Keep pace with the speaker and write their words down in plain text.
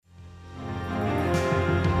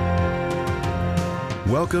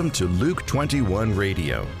Welcome to Luke 21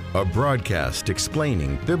 Radio, a broadcast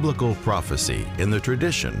explaining biblical prophecy in the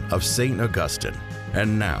tradition of St. Augustine.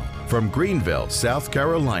 And now, from Greenville, South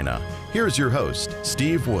Carolina, here's your host,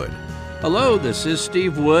 Steve Wood. Hello, this is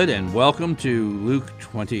Steve Wood, and welcome to Luke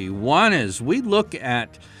 21 as we look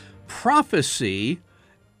at prophecy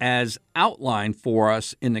as outlined for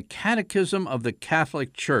us in the Catechism of the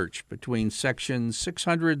Catholic Church between sections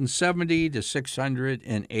 670 to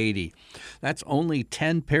 680. That's only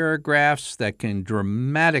 10 paragraphs that can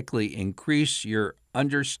dramatically increase your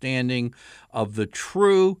understanding of the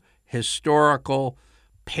true historical,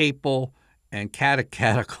 papal, and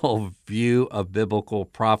catechetical view of biblical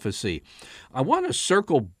prophecy. I want to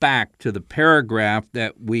circle back to the paragraph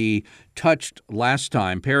that we touched last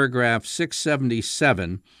time, paragraph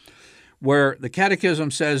 677, where the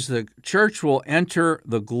Catechism says the church will enter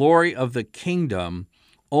the glory of the kingdom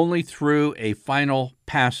only through a final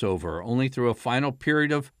Passover, only through a final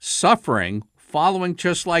period of suffering, following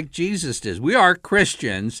just like Jesus did. We are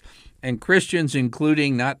Christians, and Christians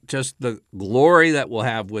including not just the glory that we'll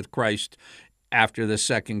have with Christ after the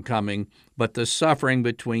second coming, but the suffering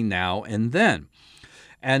between now and then.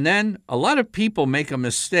 And then a lot of people make a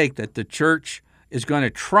mistake that the church is going to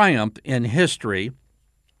triumph in history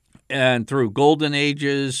and through golden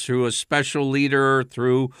ages, through a special leader,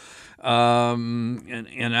 through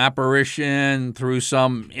an apparition, through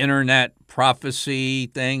some internet prophecy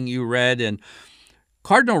thing you read. And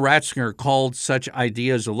Cardinal Ratzinger called such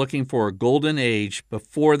ideas of looking for a golden age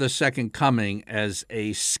before the second coming as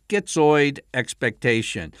a schizoid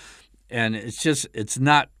expectation. And it's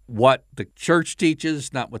not what the church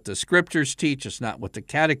teaches, not what the scriptures teach, it's not what the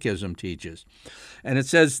catechism teaches. And it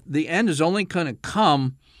says the end is only going to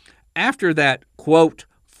come after that, quote,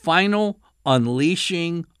 final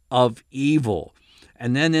unleashing of evil.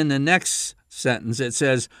 And then in the next sentence, it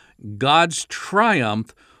says God's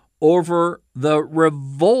triumph over the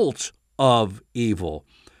revolt of evil.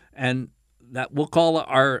 And that we'll call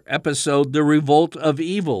our episode The Revolt of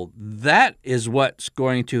Evil. That is what's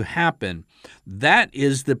going to happen. That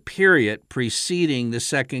is the period preceding the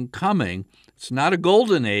second coming. It's not a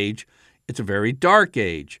golden age, it's a very dark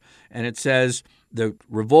age. And it says the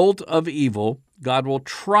revolt of evil, God will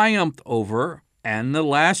triumph over, and the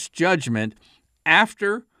last judgment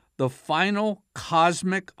after the final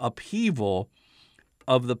cosmic upheaval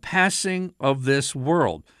of the passing of this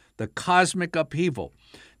world, the cosmic upheaval.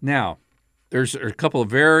 Now, there's a couple of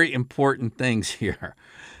very important things here.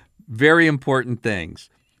 Very important things,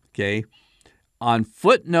 okay? On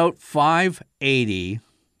footnote 580,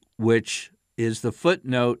 which is the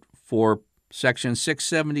footnote for section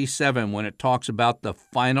 677 when it talks about the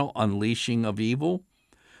final unleashing of evil,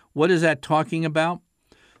 what is that talking about?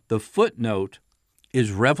 The footnote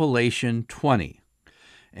is Revelation 20.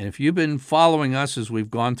 And if you've been following us as we've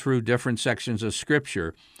gone through different sections of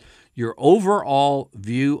Scripture, your overall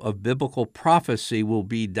view of biblical prophecy will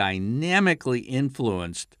be dynamically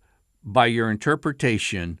influenced by your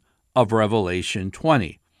interpretation of Revelation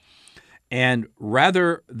 20. And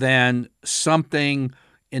rather than something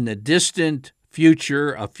in the distant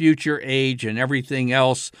future, a future age and everything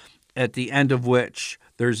else, at the end of which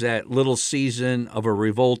there's that little season of a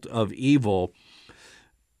revolt of evil,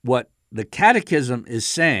 what the Catechism is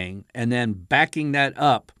saying, and then backing that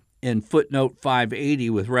up in footnote 580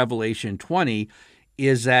 with Revelation 20,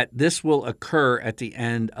 is that this will occur at the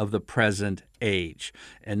end of the present age.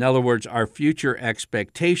 In other words, our future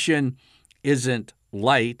expectation isn't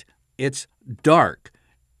light, it's dark,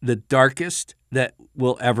 the darkest that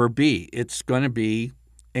will ever be. It's going to be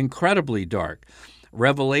incredibly dark.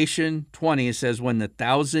 Revelation 20 says, when the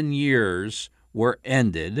 1,000 years were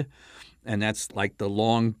ended, and that's like the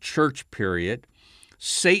long church period,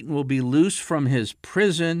 Satan will be loosed from his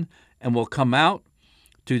prison and will come out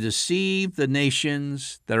to deceive the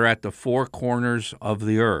nations that are at the four corners of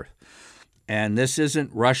the earth. And this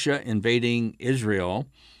isn't Russia invading Israel,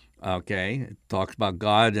 okay? It talks about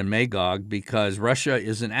Gog and Magog because Russia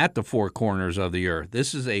isn't at the four corners of the earth.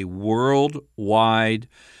 This is a worldwide,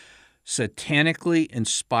 satanically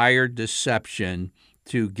inspired deception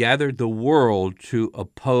to gather the world to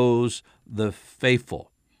oppose the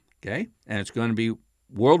faithful, okay? And it's going to be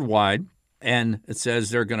worldwide, and it says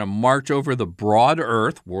they're going to march over the broad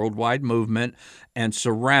earth, worldwide movement, and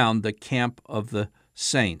surround the camp of the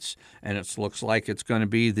saints. And it looks like it's going to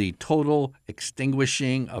be the total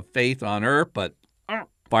extinguishing of faith on earth, but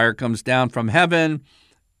fire comes down from heaven,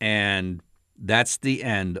 and that's the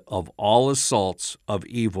end of all assaults of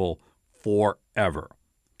evil forever,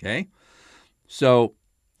 okay? So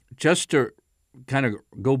just to kind of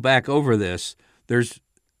go back over this, there's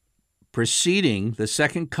preceding the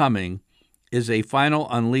second coming is a final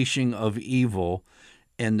unleashing of evil,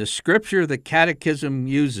 and the scripture the Catechism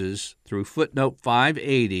uses through footnote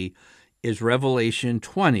 580 is Revelation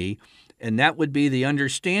 20, and that would be the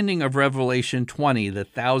understanding of Revelation 20, the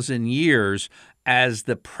 1,000 years, as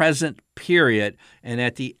the present period, and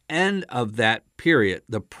at the end of that period,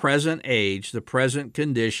 the present age, the present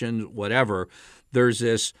condition, whatever, there's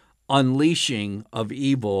this unleashing of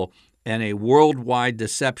evil and a worldwide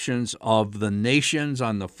deceptions of the nations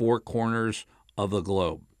on the four corners of the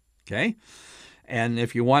globe, okay? And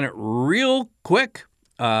if you want it real quick,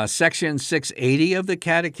 section 680 of the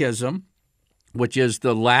Catechism, which is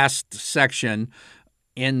the last section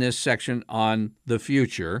in this section on the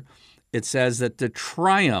future, it says that the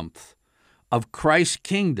triumph of Christ's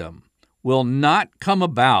kingdom will not come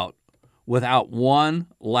about without one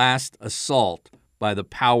last assault by the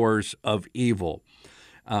powers of evil.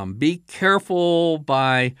 Be careful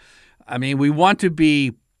we want to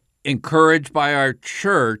be encouraged by our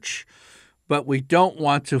church, but we don't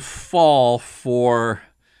want to fall for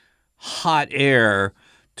hot air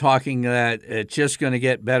talking that it's just going to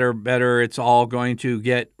get better, it's all going to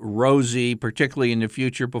get rosy, particularly in the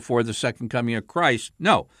future before the second coming of Christ.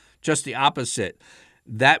 No, just the opposite.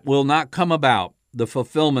 That will not come about. The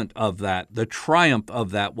fulfillment of that, the triumph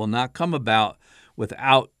of that will not come about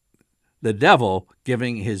without the devil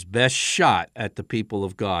giving his best shot at the people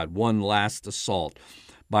of God, one last assault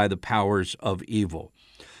by the powers of evil.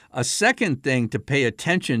 A second thing to pay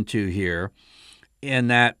attention to here, in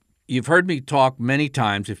that you've heard me talk many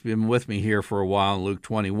times, if you've been with me here for a while in Luke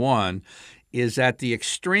 21, is that the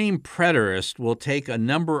extreme preterist will take a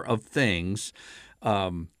number of things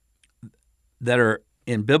that are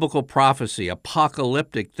in biblical prophecy,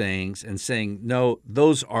 apocalyptic things, and saying, no,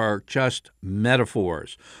 those are just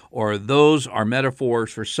metaphors, or those are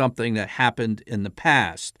metaphors for something that happened in the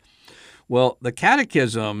past. Well, the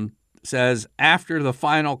Catechism says after the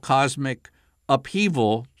final cosmic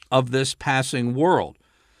upheaval of this passing world.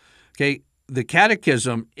 Okay, the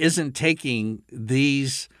Catechism isn't taking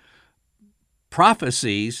these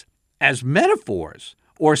prophecies as metaphors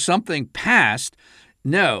or something past.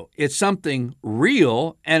 No, it's something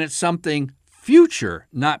real, and it's something future,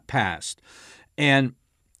 not past. And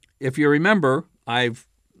if you remember,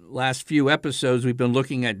 last few episodes, we've been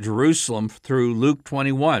looking at Jerusalem through Luke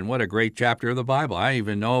 21. What a great chapter of the Bible. I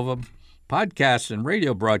even know of a podcast and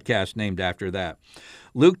radio broadcast named after that.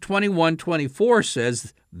 Luke 21:24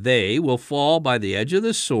 says, they will fall by the edge of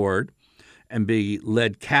the sword and be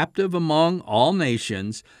led captive among all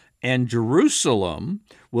nations, and Jerusalem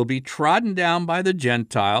will be trodden down by the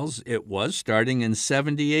Gentiles. It was starting in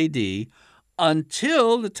 70 A.D.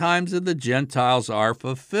 until the times of the Gentiles are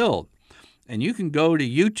fulfilled. And you can go to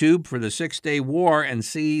YouTube for the 6-Day War and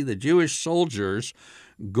see the Jewish soldiers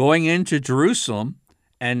going into Jerusalem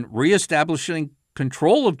and reestablishing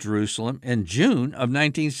control of Jerusalem in June of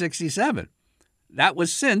 1967. That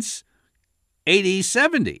was since AD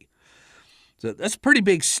 70. So that's pretty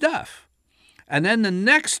big stuff. And then the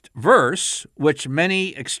next verse, which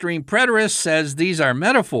many extreme preterists says these are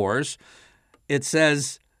metaphors, it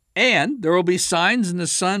says, and there will be signs in the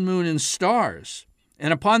sun, moon, and stars,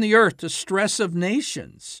 and upon the earth the stress of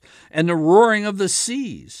nations, and the roaring of the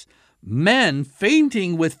seas, men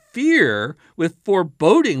fainting with fear, with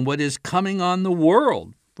foreboding what is coming on the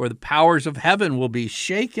world. For the powers of heaven will be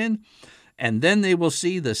shaken, and then they will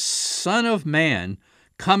see the Son of Man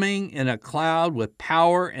coming in a cloud with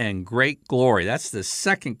power and great glory. That's the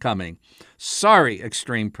second coming. Sorry,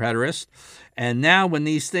 extreme preterists. And now when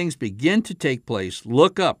these things begin to take place,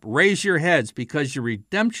 look up, raise your heads, because your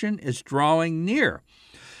redemption is drawing near.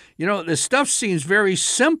 You know, this stuff seems very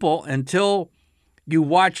simple until you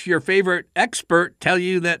watch your favorite expert tell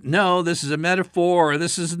you that, no, this is a metaphor, or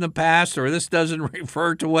this is in the past, or this doesn't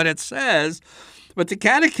refer to what it says. But the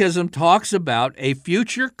Catechism talks about a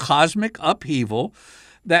future cosmic upheaval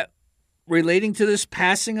that relating to this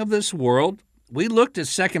passing of this world. We looked at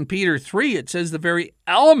 2 Peter 3. It says the very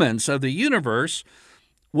elements of the universe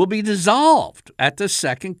will be dissolved at the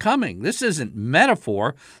second coming. This isn't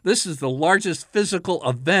metaphor. This is the largest physical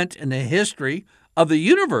event in the history of the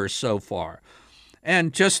universe so far.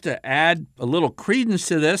 And just to add a little credence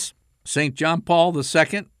to this, St. John Paul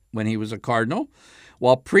II, when he was a cardinal,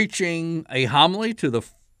 while preaching a homily to the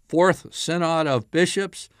Fourth Synod of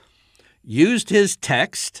Bishops, used his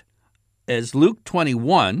text as Luke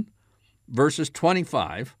 21, verses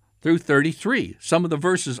 25 through 33. Some of the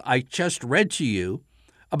verses I just read to you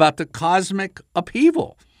about the cosmic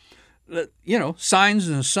upheaval. You know, signs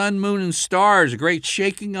in the sun, moon, and stars, a great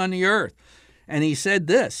shaking on the earth. And he said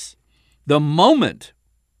this, the moment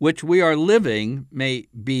which we are living may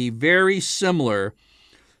be very similar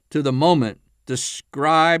to the moment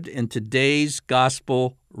described in today's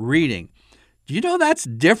gospel reading. Do you know that's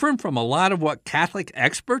different from a lot of what Catholic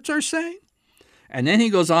experts are saying? And then he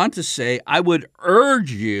goes on to say, I would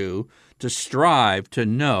urge you to strive to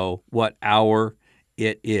know what hour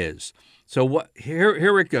it is. So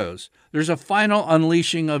here it goes. There's a final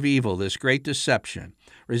unleashing of evil, this great deception,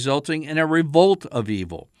 resulting in a revolt of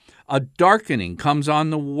evil. A darkening comes on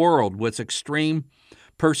the world with extreme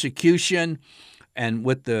persecution, and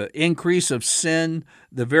with the increase of sin,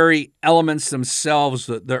 the very elements themselves,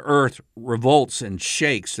 the earth revolts and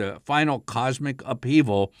shakes, the final cosmic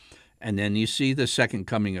upheaval. And then you see the second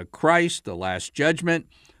coming of Christ, the last judgment,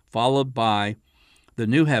 followed by the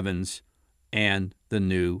new heavens and the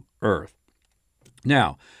new earth.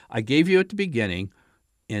 Now, I gave you at the beginning,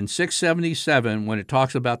 in 677, when it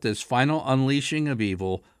talks about this final unleashing of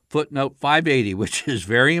evil, footnote 580, which is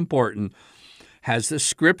very important, has the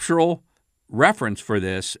scriptural reference for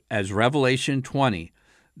this as Revelation 20,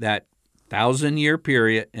 that 1,000-year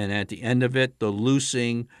period, and at the end of it, the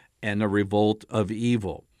loosing and the revolt of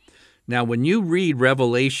evil. Now, when you read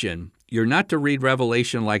Revelation, you're not to read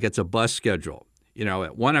Revelation like it's a bus schedule. You know,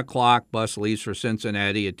 at 1 o'clock, bus leaves for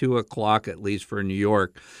Cincinnati, at 2 o'clock, it leaves for New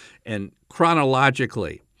York. And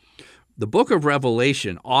chronologically, the book of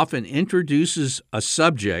Revelation often introduces a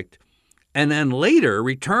subject and then later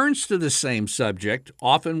returns to the same subject,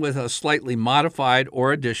 often with a slightly modified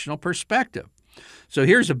or additional perspective. So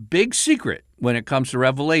here's a big secret when it comes to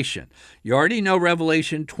Revelation. You already know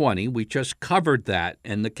Revelation 20. We just covered that,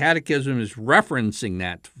 and the Catechism is referencing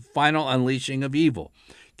that final unleashing of evil.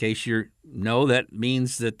 In case you know, that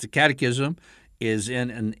means that the Catechism is in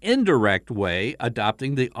an indirect way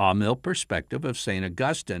adopting the Amill perspective of St.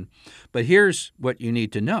 Augustine. But here's what you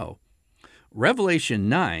need to know. Revelation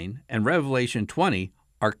 9 and Revelation 20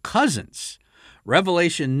 are cousins.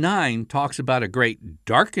 Revelation 9 talks about a great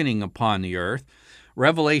darkening upon the earth.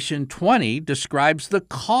 Revelation 20 describes the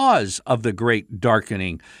cause of the great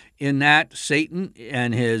darkening, in that Satan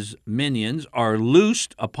and his minions are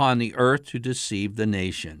loosed upon the earth to deceive the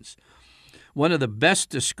nations. One of the best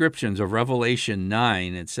descriptions of Revelation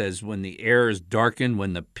 9, it says when the air is darkened,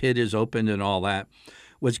 when the pit is opened and all that,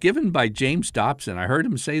 was given by James Dobson. I heard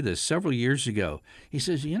him say this several years ago. He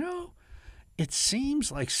says, it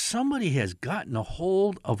seems like somebody has gotten a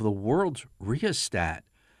hold of the world's rheostat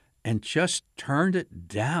and just turned it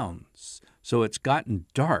down so it's gotten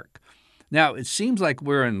dark. Now, it seems like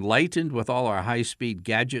we're enlightened with all our high-speed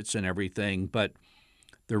gadgets and everything, but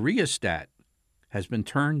the rheostat has been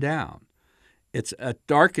turned down. It's a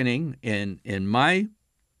darkening, in my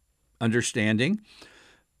understanding.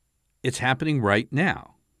 It's happening right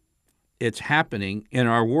now. It's happening in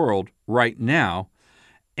our world right now.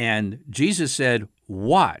 And Jesus said,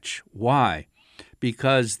 watch. Why?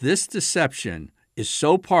 Because this deception is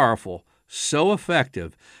so powerful, so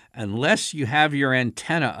effective, unless you have your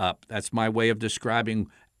antenna up, that's my way of describing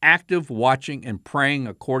active watching and praying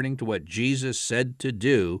according to what Jesus said to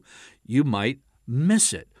do, you might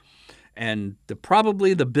miss it. And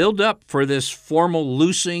probably the buildup for this formal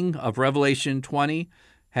loosing of Revelation 20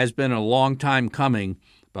 has been a long time coming,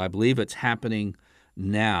 but I believe it's happening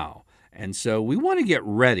now. And so we want to get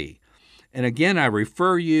ready. And again, I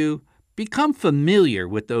refer you, become familiar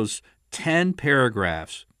with those 10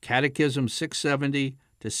 paragraphs, Catechism 670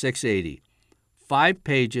 to 680. 5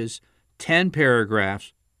 pages, 10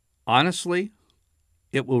 paragraphs. Honestly,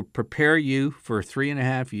 it will prepare you for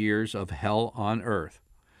 3.5 years of hell on earth.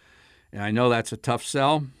 And I know that's a tough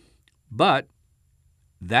sell, but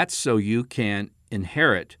that's so you can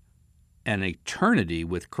inherit an eternity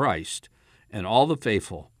with Christ and all the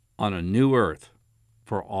faithful on a new earth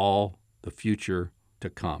for all the future to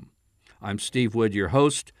come. I'm Steve Wood, your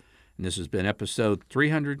host, and this has been episode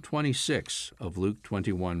 326 of Luke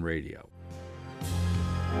 21 Radio.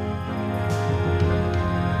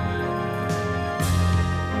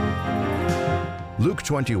 Luke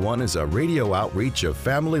 21 is a radio outreach of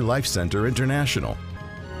Family Life Center International,